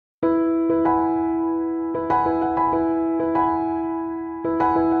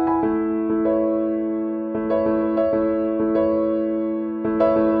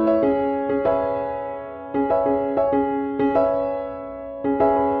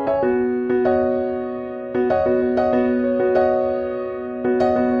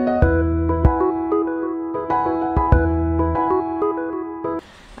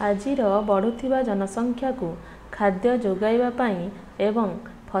आजिर बढ़ुथिबा जनसंख्या को खाद्य जोगाइबा पाई एवं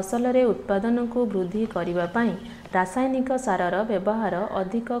फसल रे उत्पादन को वृद्धि करिबा पाई रासायनिक सारर व्यवहार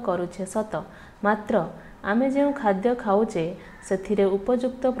अधिक करुछे सत, मात्र आमे जो खाद्य खाऊचे सेथिरे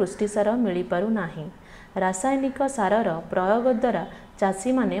उपयुक्त पुष्टिसार मिली पारु नाही। रासायनिक सारर प्रयोग द्वारा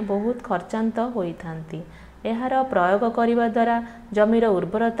चाषी माने बहुत खर्चांत होइथांती। एहार प्रयोग करिबा द्वारा जमीर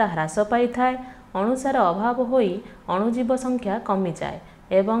उर्वरता ह्रास पाई थाए, अणुसार अभाव होई अणुजीव संख्या कमी जाए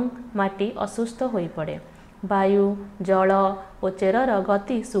एवं माटी असुस्थ होई पड़े। वायु, जल और चेरर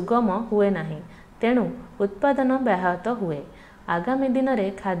गति सुगम हुए नाही, तेणु उत्पादन व्याहत हुए। आगामी दिन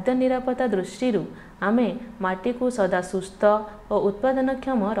में खाद्य निरापत्ता दृष्टि आमे माटी को सदा सुस्थ और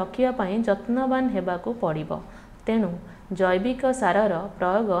उत्पादनक्षम रखापी जत्नवान हेबाकू पड़िबो। तेणु जैविक सारर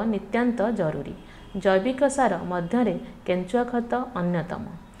प्रयोग नित्यांत जरूरी। जैविक सार मध्यरे केंचुआ खत अन्यतम।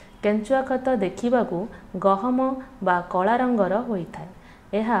 केंचुआ खत देखिबाकू गहम बा कला रंगर होइथाए।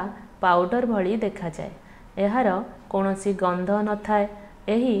 एहा पाउडर भली देखा जाए। एहार कोनोसी गंध न थाए।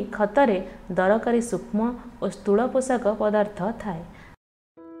 एही खतरे दरकारी सूक्ष्म और स्थूल पोषक पदार्थ थाए।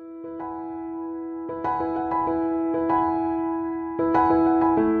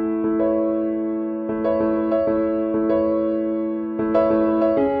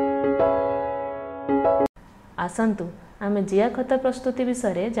 आसंतु आमे जिया खत प्रस्तुति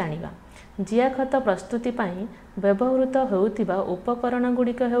विषय जानिबा। जिया खत प्रस्तुति पाई व्यवहृत होउथिबा उपकरण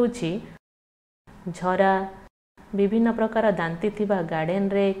गुड़िक हेउछि झरा, विभिन्न प्रकार दांती थिबा गार्डन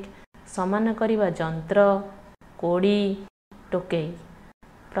रेक, समान करिबा यंत्र, कोड़ी, टोकेई।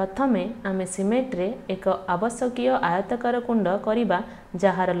 प्रथमे आमे सिमेंट रे एक आवश्यकीय आयताकार कुंड करिबा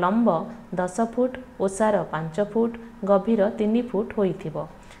जहार लंब 10 फुट, ओसार 5 फुट, गभीर 3 फुट होइथिबो।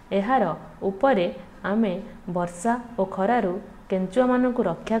 एहार उपरे आमे वर्षा और खरारु केंचुआ मानकु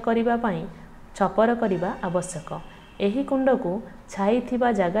रक्षा करिबा पाई छपर करिबा आवश्यक। एही कुंड को छाई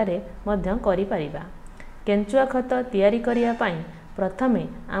थिबा जगारे मध्य करि परिबा। केंचुआ खत तैयारी करिया पाई प्रथमे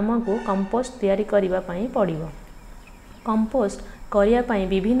आमको कंपोस्ट तैयारी करिबा पाई पड़िबो। कंपोस्ट करिया पाई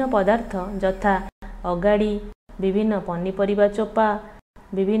विभिन्न पदार्थ यथा अगाड़ी, विभिन्न पनीपरिबा चोपा,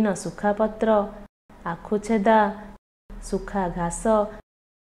 विभिन्न सुखा पत्र, आखु छेदा, सुखा घास,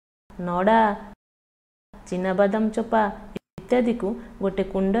 नड़ा, चिनाबादाम चोपा इत्यादि को गोटे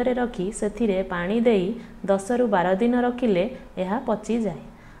कुंडरे रखी सेथिरे पानी देई 10 रु 12 दिन रखिले यह पची जाए।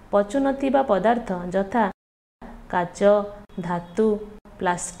 पचु नथिबा पदार्थ यथा काच, धातु,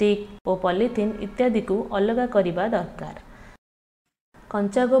 प्लास्टिक और पॉलीथिन इत्यादि को अलग करिबा दरकार।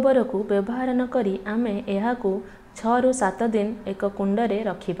 कंचा गोबर को व्यवहार न करी आमे एहाकू 6 रु 7 दिन एक कुंडरे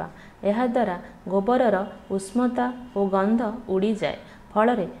रखिबा। एहा द्वारा गोबरर उष्णता और गंध उड़ी जाए,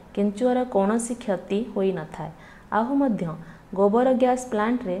 फलरे केंचुआर कौनसी क्षति होई न थाए। आहु मध्य गोबर गैस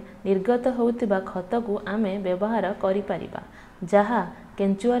प्लांट रे निर्गत होउतिबा खत को आमे व्यवहार करि परिबा, जहा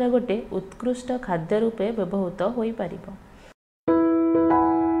केंचुआर गोटे उत्कृष्ट खाद्य रूपे व्यवहृत होई परिबो।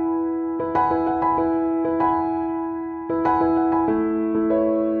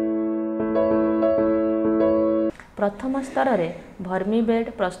 प्रथम स्तर रे भर्मी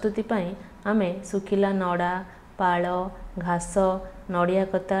बेड प्रस्तुति पाई आमे सुखिला नड़ा, पाल, घास, नड़िया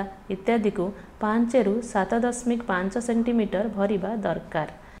कता इत्यादि को 5 रु 7.5 सेंटीमीटर भरिबा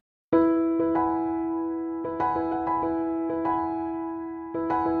दरकार।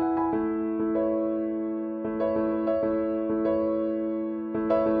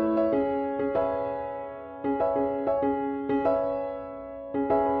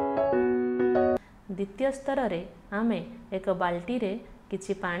 द्वितीय स्तर रे आमे एक बाल्टी रे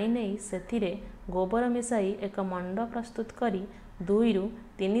किछि पानी नहीं सेथिरे गोबर मिसाई एक मंड प्रस्तुत करी 2 रु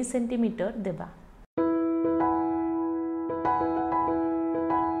 3 सेंटीमीटर देबा।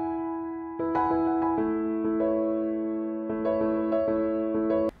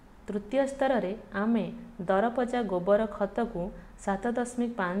 तृतीय स्तर रे आमे दरपजा गोबर खत को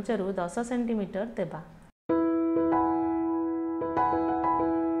 7.5 रु 10 सेंटीमीटर देबा।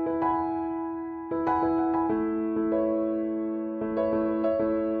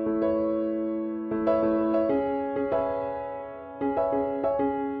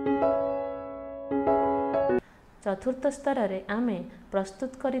 चतुर्थ स्तर रे आमे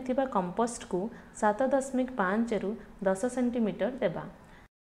प्रस्तुत करिथिबा कंपोस्ट को 7.5 रु 10 सेंटीमीटर देबा।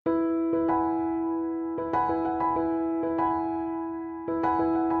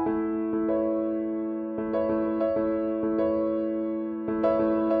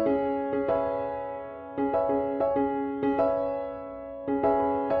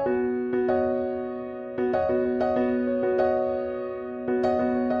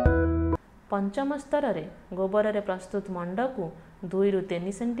 पंचम स्तर रे गोबर रे प्रस्तुत मंड को 2 रु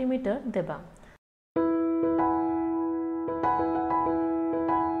 3 सेंटीमीटर देबा।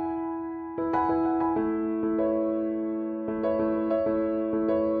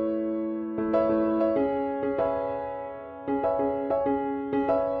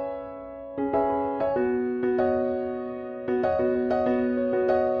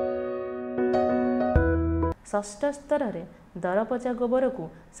 षष्ठ स्तर रे दरपचा गोबर को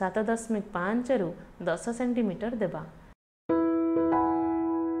 7.5 रु 10 सेंटीमीटर देबा।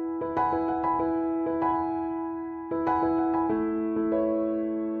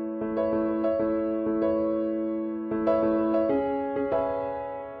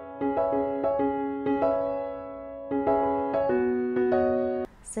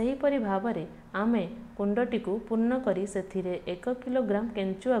 सेहीपरि भावरे आमे कुंडटी को पूर्ण करी सेथिरे 1 किलोग्राम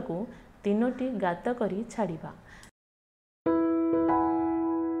केंचुआ को 3टी गात करी छाड़िबा।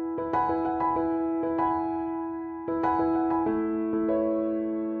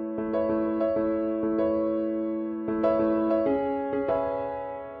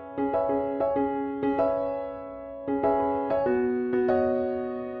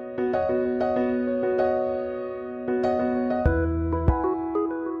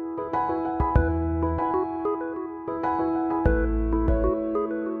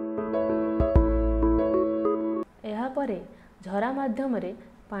 परे झरा माध्यम रे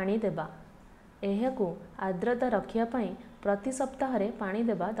पानी देबा। एहाकू आर्द्रता रखिया पई प्रति सप्ताह रे पानी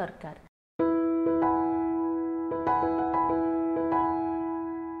देबा दरकार।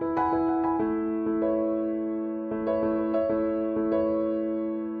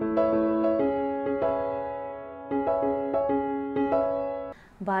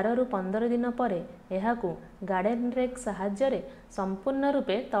 बार रु 15 दिन परे एहाकू गार्डन रेक सहाय्य रे संपूर्ण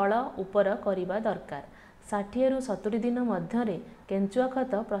रूपे तळ उपर करिबा दरकार। 60 रु 70 दिन मध्यरे केंचुआ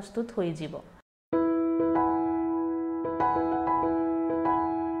खत प्रस्तुत होई जिवो।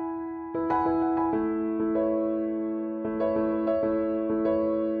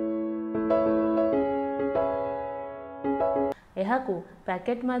 एहाकू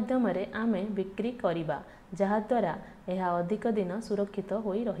पैकेट माध्यम रे आमे बिक्री करिबा, जहा द्वारा एहा अधिक दिन सुरक्षित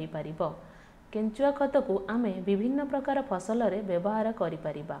होई रही पारिबो। केंचुआ खत को आमे विभिन्न प्रकार फसल रे व्यवहार करि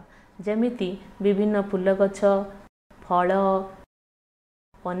पारिबा, जेमिति विभिन्न फूल गछ, फल,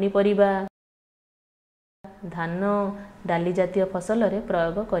 पनीपरिबा, धान, डाली जातीय फसल रे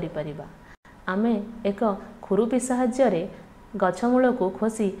प्रयोग करि पारिबा। आमे एक खुरुपी सहाय्य रे गछमूल को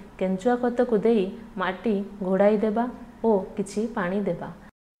खोसी केंचुआ खत को देई माटी घोड़ाई देबा ओ किछि पानी देबा।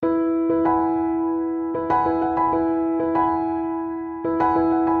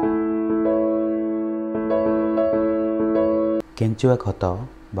 केंचुआ खत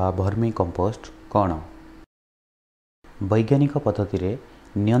बा भर्मी कंपोस्ट कौन? वैज्ञानिक पद्धति रे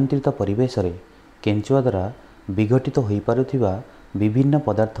नियंत्रित परिवेश रे केंचुआ द्वारा विघटित हो पारुथिबा विभिन्न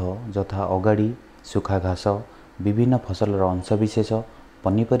पदार्थ यथा अगाड़ी, सुखा घास, विभिन्न फसलर अंशविशेष,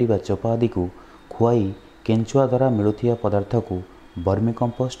 पनीपरिबा चोपा आदि को खुआई केंचुआ द्वारा मिलुथिबा पदार्थ को वर्मी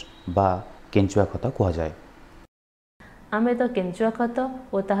कंपोस्ट बा केंचुआ खत कहा जाए। आमे तो केंचुआ खत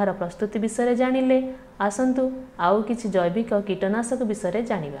और ताहार प्रस्तुति विषय जानिले। आसंतु आउ किछि जैविक कीटनाशक विषय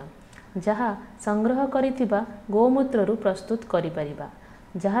जानिबा, जहा संग्रह करिथिबा गोमूत्र रु प्रस्तुत करि परिबा,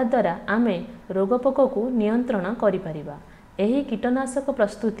 जहा द्वारा आमे रोगपोक को नियंत्रण करि परिबा। एही कीटनाशक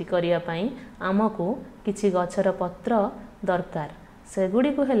प्रस्तुति करिया पई आमको किछि गछर पत्र दरकार।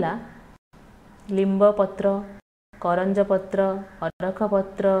 सेगुडी को हेला लिंब पत्र, करंज पत्र, अरख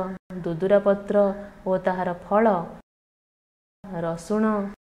पत्र, दुदुरा पत्र और ताहार फल, रसुण,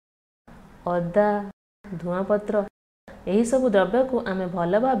 अदा, धुआ पत्र, यही सब द्रव्य को आमे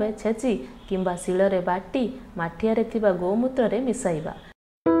भल भावे छेची किंबा शिଳରେ बाटी माठियारे थिबा गोमूत्र रे मिसाइबा।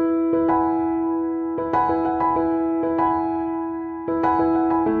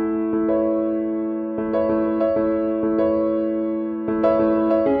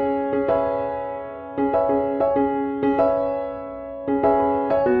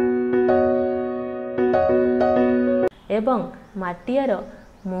 एवं माटियार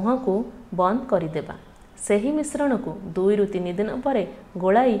मुह को बंद करदेबा। सही मिश्रण को 2 रु 3 दिन पर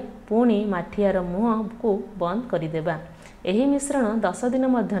गोलाई पुणी माठियार मुह को बंद करदेबा। एही मिश्रण 10 दिन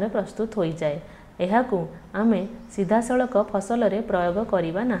मध्य प्रस्तुत हो जाए। एहाकू आमे सीधासलख फसल रे प्रयोग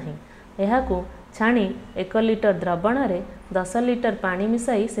करिबा नाही। एहाकू छाणी 1 लिटर द्रवण रे 10 लिटर पानी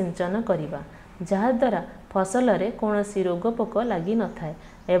मिसाई सिंचन करिबा, जहा द्वारा फसल रे कोनोसी रोगपोक लागि न थाए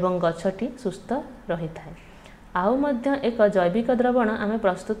एवं गछटी सुस्थ रही थाए। आउ मध्य एक जैविक द्रवण आमे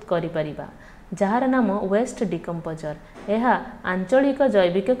प्रस्तुत करि परिबा, जार नाम वेस्ट डिकम्पोजर। एहा आंचलिक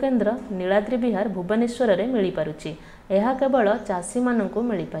जैविक केन्द्र नीलाद्रि विहार भुवनेश्वर रे मिली पारुछि। एहा केवल चाषी मानकु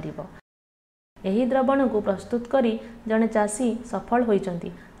मिली पारिबो। एही द्रवण को प्रस्तुत करी जने चाषी सफल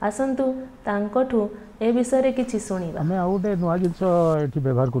होइचंती। आसंतु तांकठु ए विषय रे किछि सुनिबा। हमें आ गोटे नुआ जिंस एठी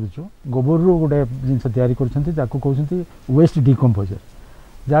व्यवहार करूछु। गोबर रो गोटे जिंस तयारी करछंती, जाकु कहउछंती वेस्ट डिकम्पोजर,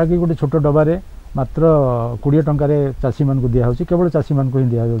 जाकि गोटे छोट डबा रे मात्र 20 टंका रे चाषी मान को दिया होछि। केवल चाषी मान को ही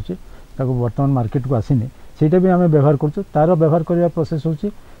दिया होछि, ताको वर्तमान मार्केट को आसीने। सेटा भी हमें व्यवहार करछु। तार व्यवहार करिया प्रोसेस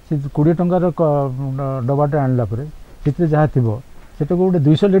होछि से 20 टंकार डबाटे आणला से जहाँ थी से गोटे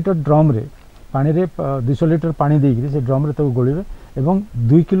 200 लिटर ड्रम रे पानी रे 200 लिटर पानी देकरी से ड्रम रे गोलिबे एवं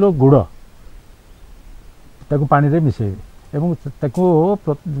 2 किलो गुड़ ताको पानी रे मिसेबे एवं ताको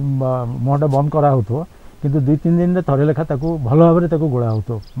मुहटा बंद करा होतो किंतु 2-3 दिन रे थरे लेखा ताको भल भाव में गोड़ा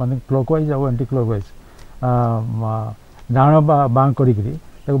होतो माने क्लॉकवाइज और एंटी क्लॉकवाइज डाण बाँ करी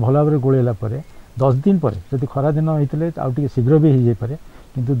भल भाव में गोलेला 10 दिन पर जब खरा दिन होते आउ शीघ्र भी हो जापे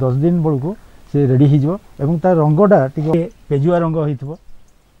किंतु 10 दिन बेलू से रेडी हो तार रंगटा टे पेजुआ रंग हो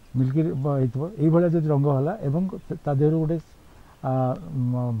मिल्की होता जब रंग है एवं ता देहर गोटे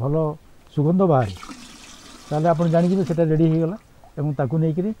भल सुगंध बाहर ताले आप जानिए से रेडी हो गला एवं ताकू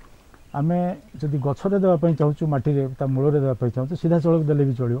नहीं आम जदि गचरे देवाई चाहूँ माटी मूल देवाई चाहूँ सीधा सड़क देले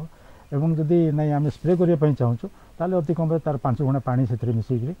भी चलो एवं जदि नहीं आम स्प्रे करने चाहूँ ताले अति कम तार 5 गुणा पानी से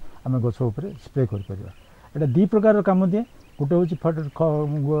मिसेक आम गछ उपर स्प्रे कर दी प्रकार काम दिए गोटे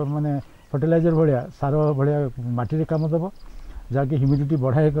हूँ माने फर्टिलाइजर भाया सार भाया माटी काम दब जहाँकि ह्यूमिडिटी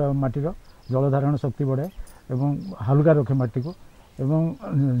बढ़ाए माटीर जलधारण शक्ति बढ़ाए एवं हल्का रखे माटी को एवं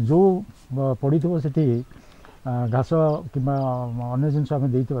जो पड़ी से घास कि अन्य जिनस आम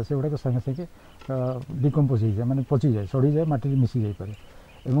देता से गुड़ाक संगे संगे डिकम्पोज हो जाए माने पची जाए सड़ी जाए माटी मिसी जापे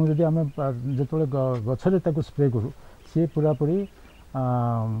एवं जदि आम जो गचरे स्प्रे करूँ सी पूरा पूरी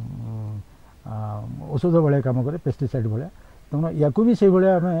औषध भाया काम करे पेस्टिसाइड भाया तेणु या भी से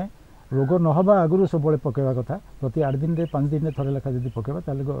भाया आम रोग नहबा आगु सब पकेवा कथा प्रति 8 दिन 5 दिन थरे लेखा जब पकेवा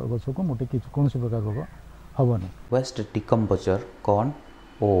ताले गछ को मोटे कौन प्रकार रोग हेनी। वेस्ट डिकम्पोजर कौन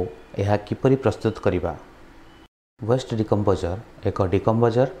और यह किपरि प्रस्तुत करवा। वेस्ट डिकम्पोजर एक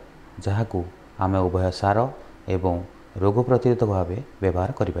डिकम्पोजर जहाँ को आम उभय सार एवं रोग प्रतिरोधक भाव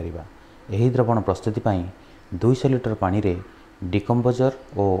व्यवहार करिपरिबा। एही द्रवण प्रस्तुति पई 200 लिटर पानी रे डिकम्पोजर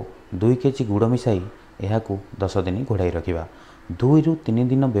और 2 केजी गुड़ मिसाई यहाकू 10 दिन घोड़ाई रखिबा। 2 ରୁ 3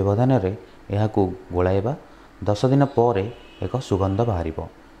 दिन व्यवधान रे यहाकू गोलाइबा। 10 दिन पर एक सुगंध बाहरिबो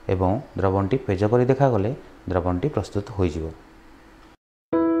एवं द्रवणटी पेज परि देखागले द्रवणटी प्रस्तुत होइजिवो।